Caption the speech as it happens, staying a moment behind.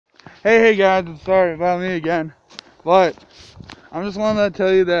Hey guys, sorry about me again, but I'm just wanting to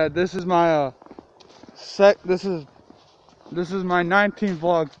tell you that this is my this is my 19th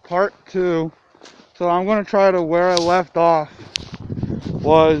vlog, part 2. So I'm gonna try to where I left off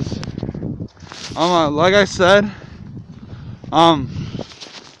was like I said, um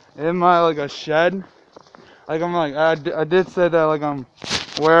in my like a shed. Like I did say that like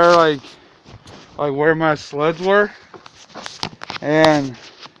where where my sleds were and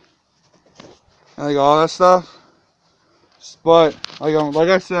like all that stuff. But like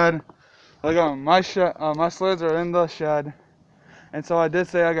I said, my sleds are in the shed, and so I did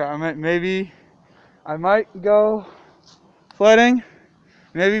say maybe I might go sledding,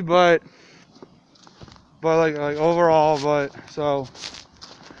 maybe, but like overall, but so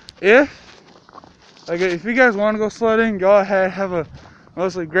if if you guys want to go sledding, go ahead, have a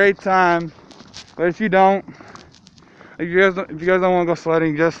mostly great time. But if you don't, if you guys don't want to go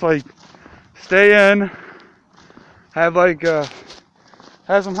sledding, just like stay in, have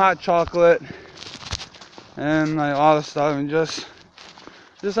have some hot chocolate and like all this stuff, and just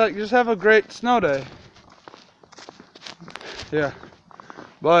have a great snow day. Yeah,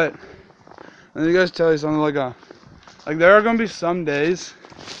 but let me guys tell you something. Like there are gonna be some days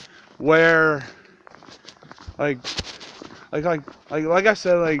where like like I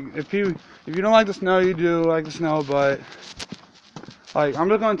said, like if you don't like the snow, you do like the snow, but like I'm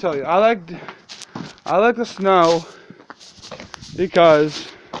just gonna tell you, I like the snow because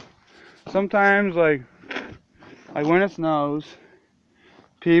sometimes like when it snows,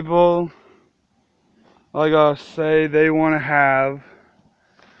 people say they want to have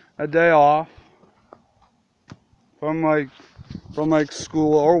a day off from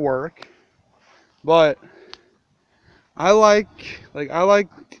school or work, but I like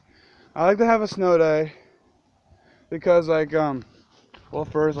to have a snow day because well,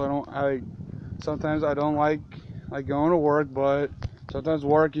 first I sometimes I don't like going to work, but sometimes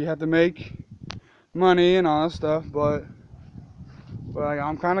work you have to make money and all that stuff, but like,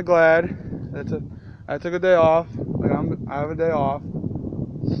 I'm kind of glad that I took a day off. Like I have a day off,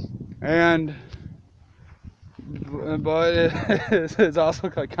 and but it's also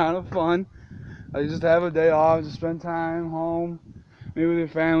like kind of fun. I just have a day off, just spend time home, maybe with your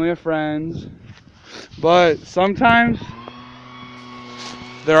family or friends. But sometimes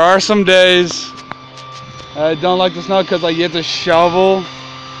there are some days I don't like the snow because like you have to shovel,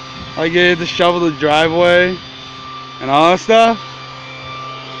 the driveway and all that stuff.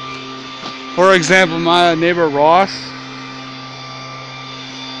 For example, my neighbor Ross,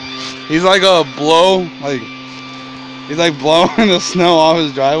 he's like he's like blowing the snow off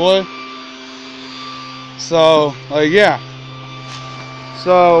his driveway. So yeah.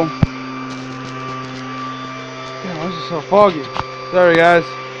 So damn, this is so foggy. Sorry guys.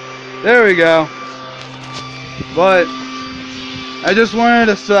 There we go. But I just wanted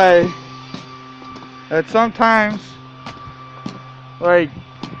to say that sometimes like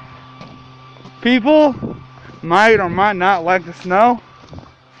people might or might not like the snow.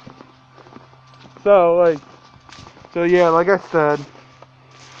 So yeah, like I said,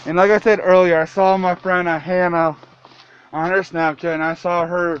 and like I said earlier, I saw my friend Hannah on her Snapchat, and I saw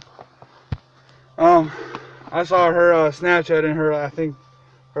her Snapchat and her, I think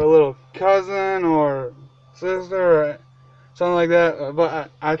her little cousin or sister or something like that, but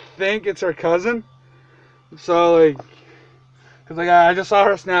I think it's her cousin. So cause I just saw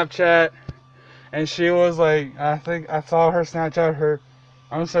her Snapchat, and she was like, I think I saw her Snapchat,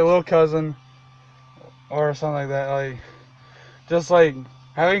 I'm gonna say little cousin or something like that, just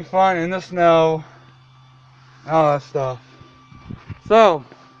having fun in the snow, all that stuff. So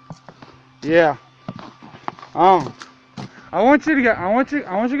yeah, I want you guys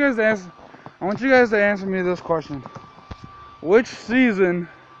to answer me this question: which season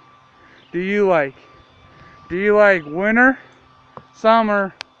do you like? Do you like winter,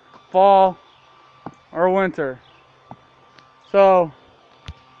 summer, fall, or winter? So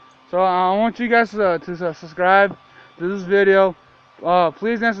I want you guys to subscribe to this video.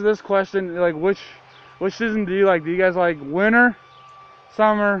 Please answer this question: like which season do you like? Do you guys like winter,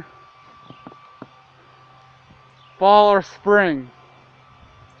 summer, fall, or spring?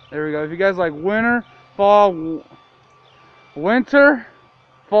 There we go. If you guys like winter, fall,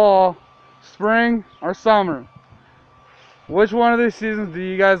 spring, or summer, which one of these seasons do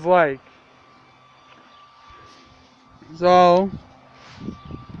you guys like? So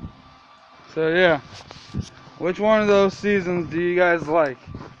yeah, which one of those seasons do you guys like?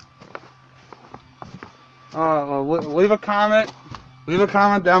 Leave a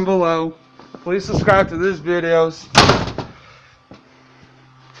comment down below. Please subscribe to these videos.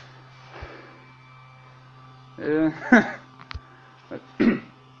 Yeah.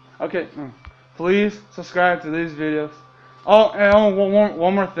 Okay. Please subscribe to these videos. Oh, and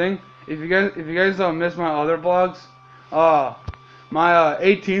one more thing. If you guys don't miss my other vlogs, my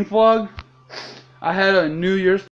 18th vlog, I had a New Year's